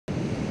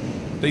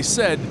They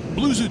said,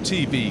 Blue Zoo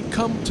TV,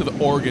 come to the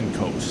Oregon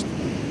coast.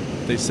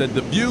 They said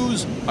the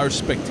views are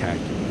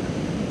spectacular.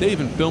 They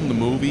even filmed the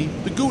movie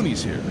The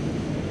Goonies here.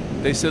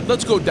 They said,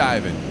 let's go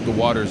diving. The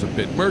water's a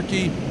bit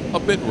murky,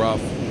 a bit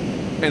rough,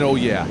 and oh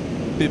yeah,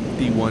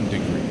 51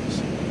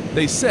 degrees.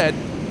 They said,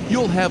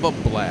 you'll have a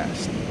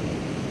blast.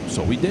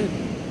 So we did.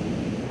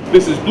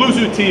 This is Blue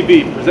Zoo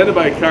TV, presented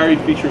by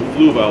Hikari, featuring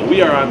Fluval.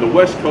 We are on the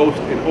west coast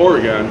in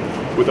Oregon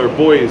with our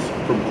boys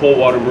from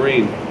Coldwater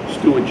Marine,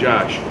 Stu and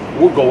Josh.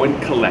 We're going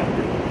collecting.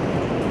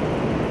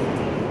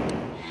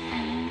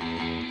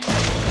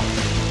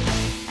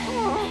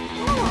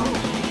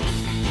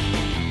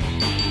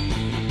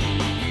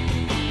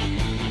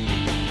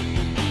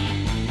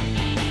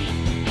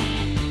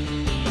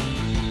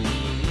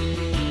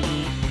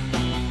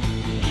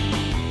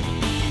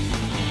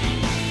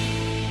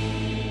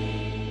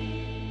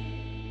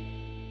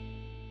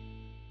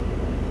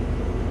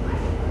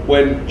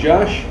 When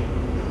Josh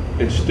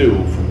and Stu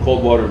from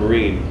Coldwater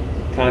Marine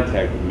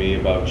contacted me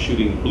about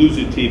shooting Blue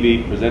Zoo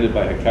TV presented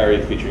by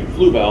Hikari featuring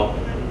Fluval,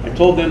 I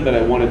told them that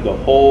I wanted the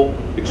whole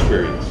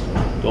experience.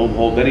 Don't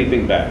hold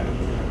anything back.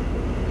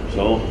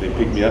 So they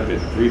picked me up at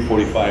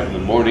 3:45 in the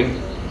morning,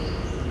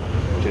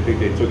 which I think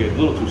they took it a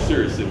little too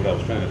seriously what I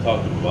was trying to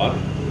talk to them about.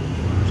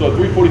 So at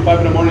 3:45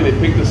 in the morning they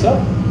picked us up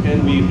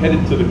and we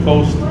headed to the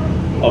coast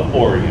of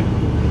Oregon.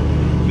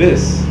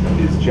 This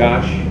is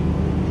Josh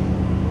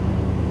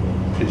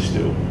and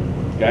Stu.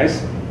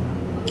 Guys?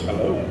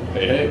 Hello.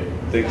 Hey, hey.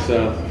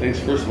 Thanks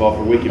first of all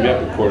for waking me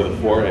up at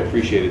 3:45. I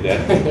appreciated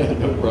that.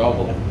 No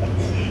problem.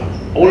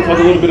 I want to talk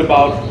a little bit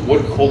about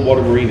what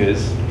Coldwater Marine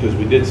is, because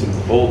we did some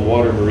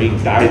Coldwater Marine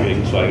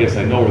diving, so I guess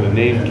I know where the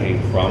name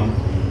came from.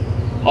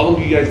 How long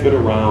have you guys been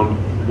around?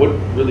 What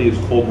really is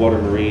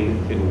Coldwater Marine,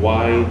 and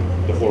why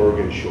the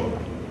Oregon shore?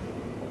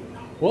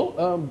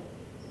 Well,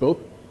 both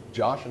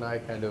Josh and I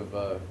kind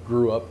of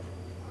grew up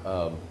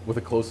with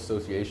a close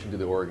association to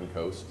the Oregon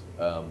coast.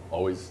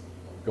 Always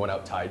going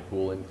out tide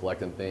pooling,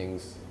 collecting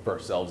things for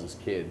ourselves as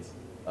kids.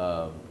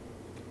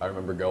 I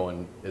remember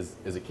going as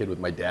a kid with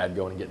my dad,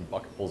 going and getting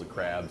bucketfuls of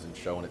crabs and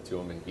showing it to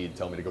him, and he'd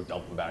tell me to go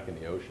dump them back in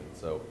the ocean.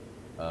 So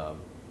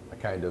I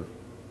kind of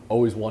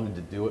always wanted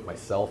to do it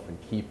myself and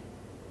keep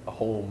a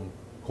home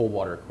cold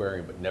water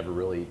aquarium, but never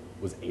really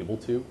was able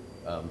to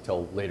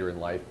until later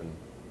in life,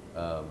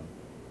 and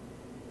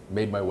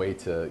made my way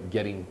to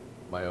getting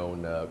my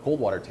own cold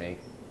water tank,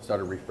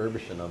 started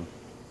refurbishing them,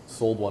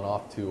 sold one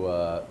off to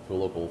a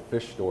local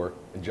fish store,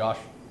 and Josh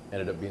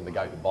ended up being the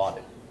guy who bought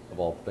it, of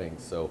all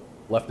things. So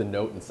left a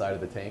note inside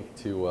of the tank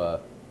to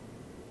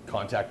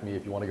contact me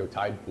if you want to go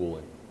tide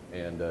pooling.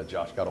 And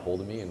Josh got a hold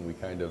of me, and we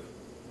kind of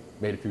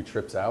made a few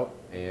trips out,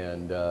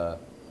 and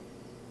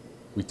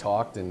we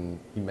talked, and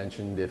he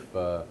mentioned if,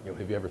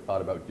 have you ever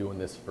thought about doing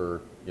this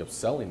for,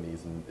 selling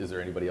these, and is there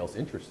anybody else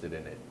interested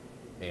in it?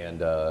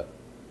 And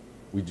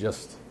we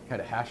just kind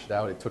of hashed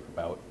out. It took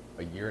about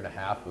a year and a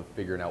half of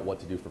figuring out what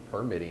to do for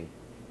permitting.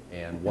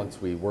 And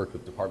once we worked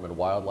with Department of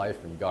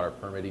Wildlife and got our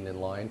permitting in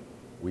line,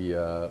 we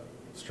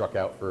struck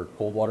out for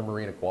Coldwater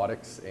Marine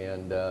Aquatics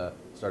and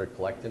started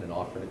collecting and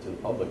offering it to the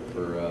public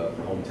for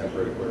home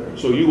temperate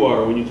aquariums. So you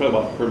are, when you talk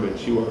about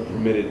permits, you are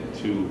permitted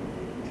to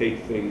take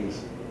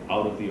things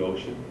out of the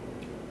ocean?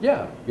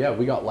 Yeah,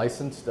 we got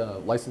licensed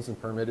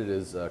and permitted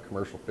as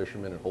commercial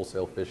fishermen and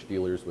wholesale fish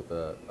dealers with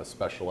a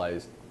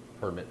specialized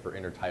permit for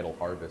intertidal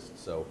harvest.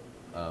 So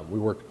we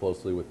worked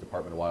closely with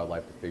Department of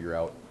Wildlife to figure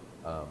out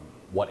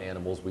what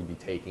animals we'd be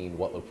taking,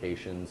 what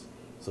locations,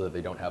 so that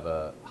they don't have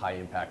a high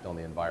impact on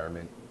the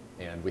environment.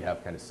 And we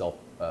have kind of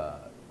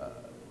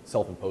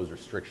self-imposed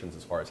restrictions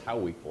as far as how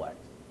we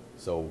collect.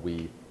 So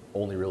we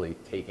only really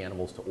take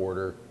animals to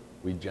order.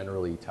 We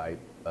generally try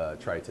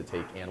to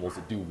take animals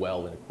that do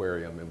well in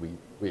aquarium, and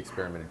we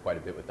experimented quite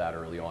a bit with that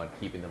early on,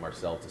 keeping them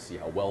ourselves to see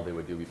how well they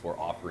would do before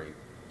offering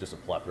just a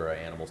plethora of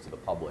animals to the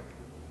public.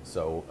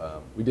 So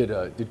we did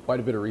quite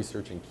a bit of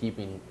research in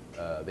keeping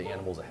the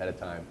animals ahead of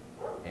time,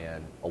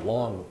 and a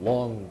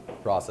long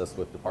process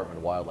with Department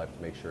of Wildlife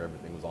to make sure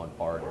everything was on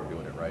par and we're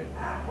doing it right.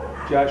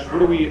 Josh,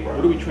 what are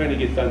we trying to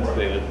get done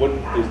today? Like, what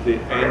is the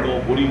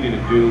angle? What are you going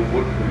to do?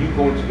 When you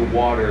go into the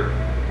water,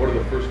 what are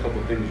the first couple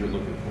of things you're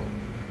looking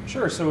for?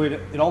 Sure. So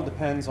it all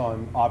depends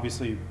on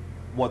obviously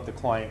what the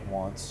client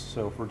wants.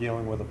 So if we're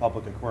dealing with a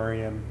public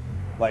aquarium,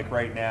 like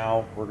right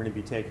now, we're going to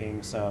be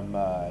taking some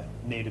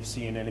native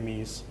sea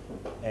anemones,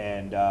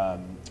 and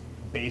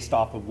based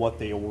off of what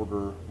they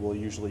order, we'll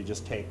usually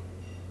just take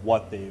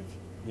what they've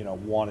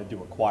wanted to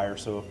acquire.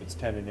 So if it's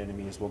 10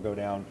 anemones, we'll go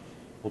down,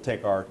 we'll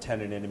take our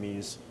 10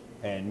 anemones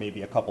and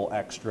maybe a couple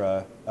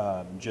extra,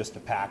 just a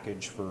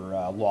package for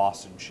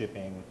loss and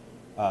shipping.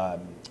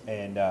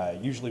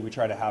 Usually we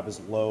try to have as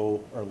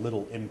low or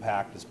little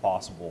impact as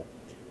possible.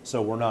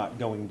 So we're not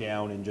going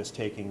down and just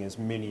taking as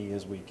many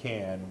as we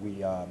can.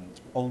 We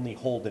only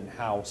hold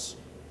in-house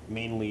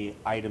mainly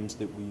items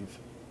that we've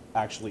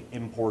actually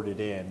imported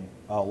in.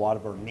 A lot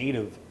of our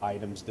native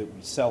items that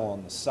we sell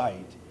on the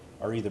site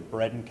are either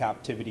bred in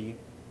captivity,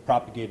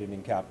 propagated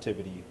in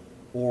captivity,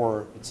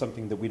 or it's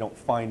something that we don't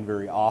find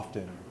very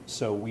often,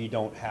 so we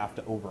don't have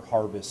to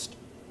over-harvest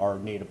our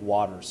native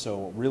waters.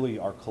 So really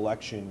our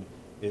collection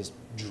is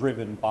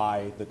driven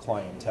by the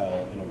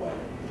clientele in a way.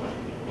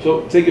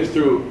 So take us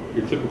through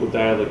your typical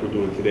dive like we're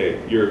doing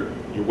today. You're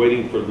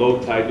waiting for low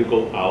tide to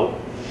go out,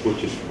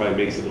 which is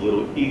probably makes it a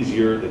little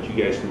easier that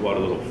you guys can go out a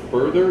little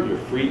further. You're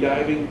free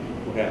diving.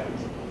 What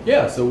happens?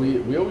 Yeah, so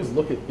we always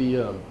look at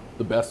the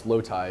best low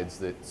tides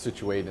that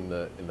situate in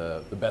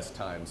the best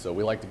time. So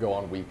we like to go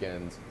on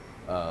weekends.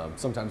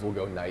 Sometimes we'll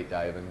go night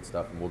diving and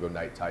stuff, and we'll go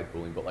night tide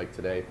pooling. But like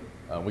today,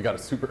 we got a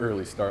super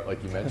early start,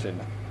 like you mentioned,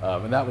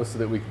 and that was so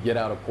that we could get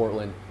out of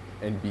Portland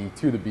and be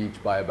to the beach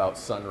by about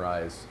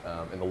sunrise,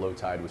 and the low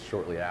tide was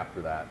shortly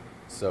after that.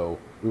 So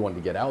we wanted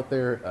to get out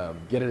there,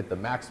 get it at the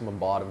maximum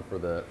bottom for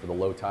the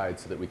low tide,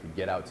 so that we could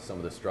get out to some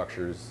of the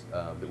structures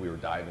that we were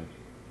diving,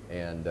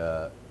 and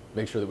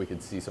make sure that we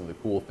could see some of the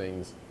cool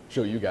things,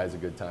 show you guys a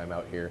good time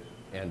out here,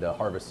 and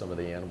harvest some of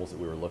the animals that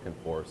we were looking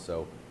for.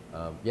 So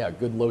yeah,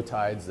 good low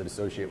tides that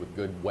associate with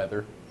good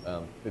weather.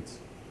 It's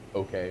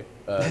okay.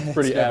 It's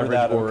pretty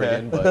average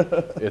Oregon,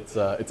 but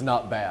it's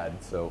not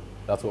bad. So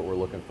that's what we're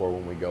looking for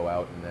when we go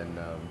out. And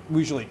then we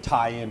usually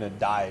tie in a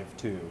dive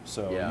too.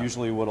 So yeah.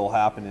 Usually what'll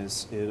happen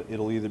is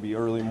it'll either be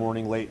early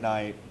morning, late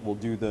night. We'll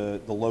do the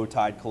low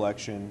tide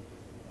collection,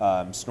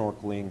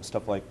 snorkeling,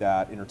 stuff like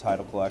that,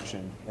 intertidal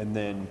collection, and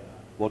then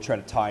we'll try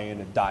to tie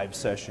in a dive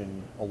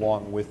session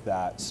along with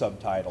that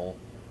subtidal.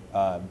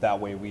 That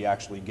way we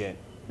actually get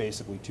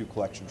basically 2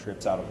 collection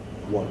trips out of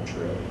 1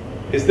 trip.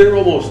 Is there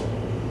almost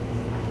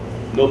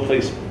no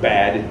place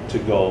bad to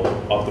go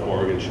off the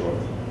Oregon shore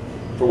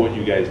for what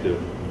you guys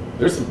do?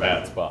 There's some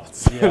bad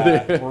spots.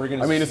 Yeah,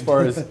 Oregon. I mean, as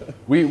far as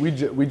we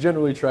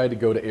generally try to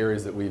go to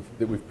areas that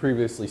we've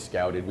previously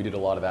scouted. We did a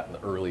lot of that in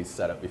the early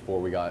setup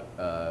before we got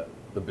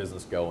the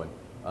business going.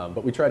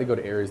 But we try to go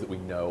to areas that we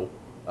know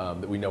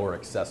are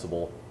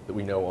accessible, that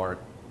we know aren't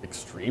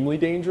extremely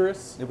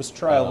dangerous. It was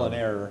trial and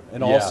error,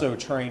 and yeah. also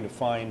trying to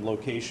find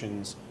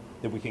locations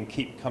that we can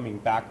keep coming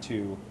back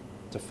to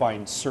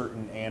find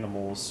certain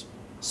animals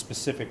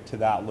specific to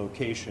that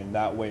location.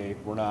 That way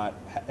we're not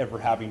ever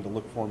having to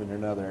look for them in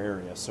another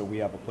area. So we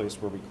have a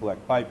place where we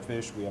collect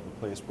pipefish, we have a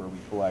place where we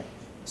collect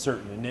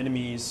certain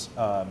anemones,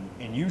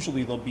 and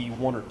usually there'll be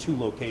 1 or 2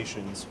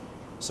 locations,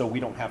 so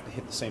we don't have to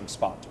hit the same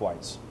spot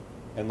twice.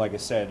 And like I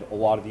said, a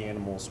lot of the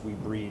animals we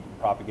breed and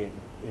propagate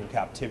in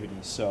captivity,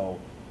 so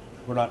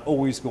we're not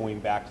always going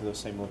back to those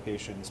same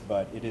locations,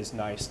 but it is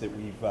nice that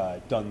we've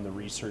done the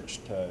research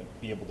to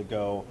be able to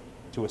go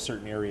to a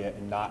certain area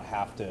and not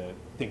have to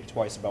think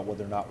twice about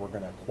whether or not we're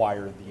going to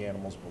acquire the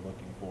animals we're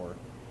looking for.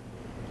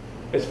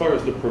 As far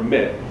as the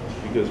permit,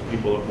 because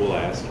people will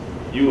ask,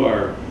 you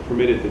are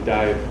permitted to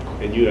dive,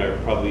 and you are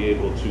probably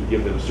able to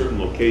give them certain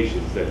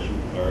locations that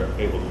you are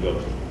able to go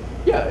to.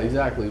 Yeah,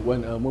 exactly.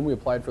 When we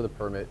applied for the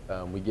permit,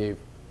 we gave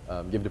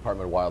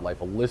Department of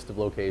Wildlife a list of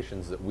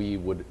locations that we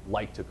would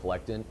like to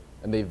collect in,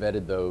 and they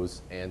vetted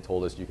those and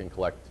told us you can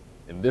collect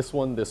in this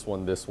one, this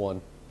one, this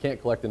one. Can't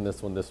collect in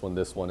this one, this one,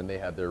 this one, and they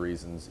had their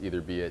reasons,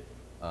 either be it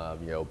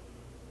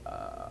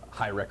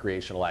high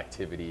recreational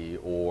activity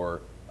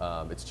or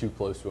it's too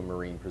close to a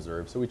marine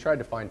preserve. So we tried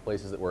to find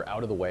places that were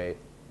out of the way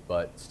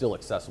but still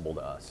accessible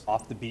to us.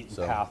 Off the beaten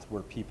path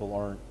where people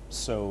aren't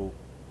so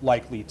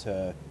likely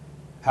to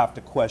have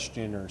to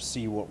question or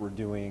see what we're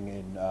doing,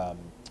 and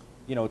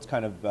it's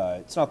kind of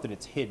it's not that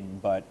it's hidden,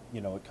 but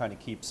it kind of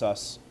keeps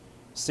us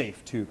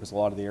safe too, because a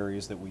lot of the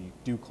areas that we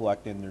do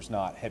collect in, there's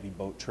not heavy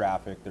boat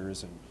traffic, there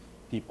isn't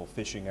people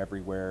fishing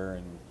everywhere,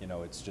 and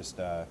it's just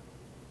I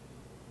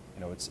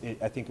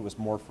think it was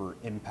more for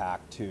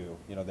impact too.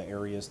 The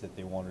areas that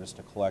they wanted us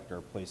to collect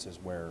are places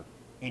where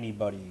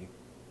anybody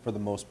for the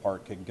most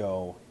part could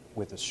go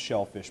with a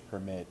shellfish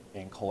permit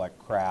and collect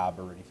crab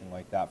or anything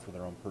like that for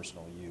their own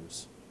personal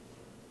use.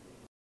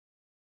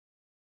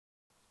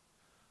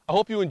 I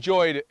hope you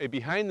enjoyed a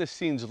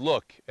behind-the-scenes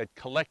look at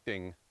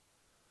collecting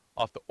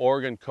off the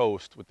Oregon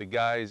coast with the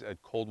guys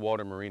at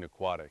Coldwater Marine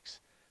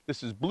Aquatics.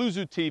 This is Blue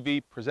Zoo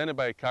TV, presented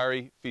by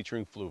Hikari,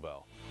 featuring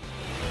Fluval.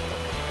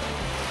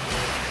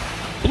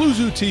 Blue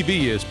Zoo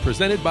TV is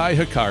presented by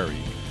Hikari,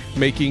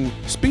 making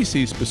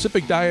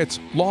species-specific diets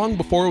long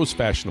before it was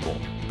fashionable,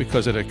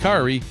 because at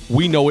Hikari,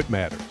 we know it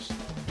matters.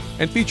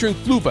 And featuring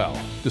Fluval,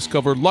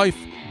 discover life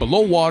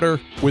below water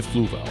with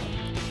Fluval.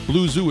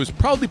 Blue Zoo is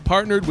proudly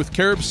partnered with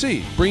Carib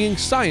Sea, bringing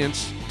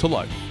science to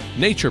life.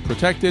 Nature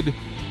protected,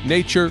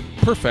 nature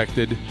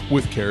perfected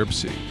with Carib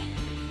Sea.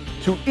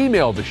 To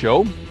email the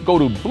show, go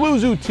to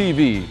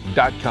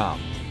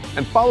bluezootv.com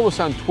and follow us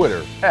on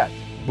Twitter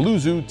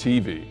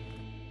 @BlueZooTV.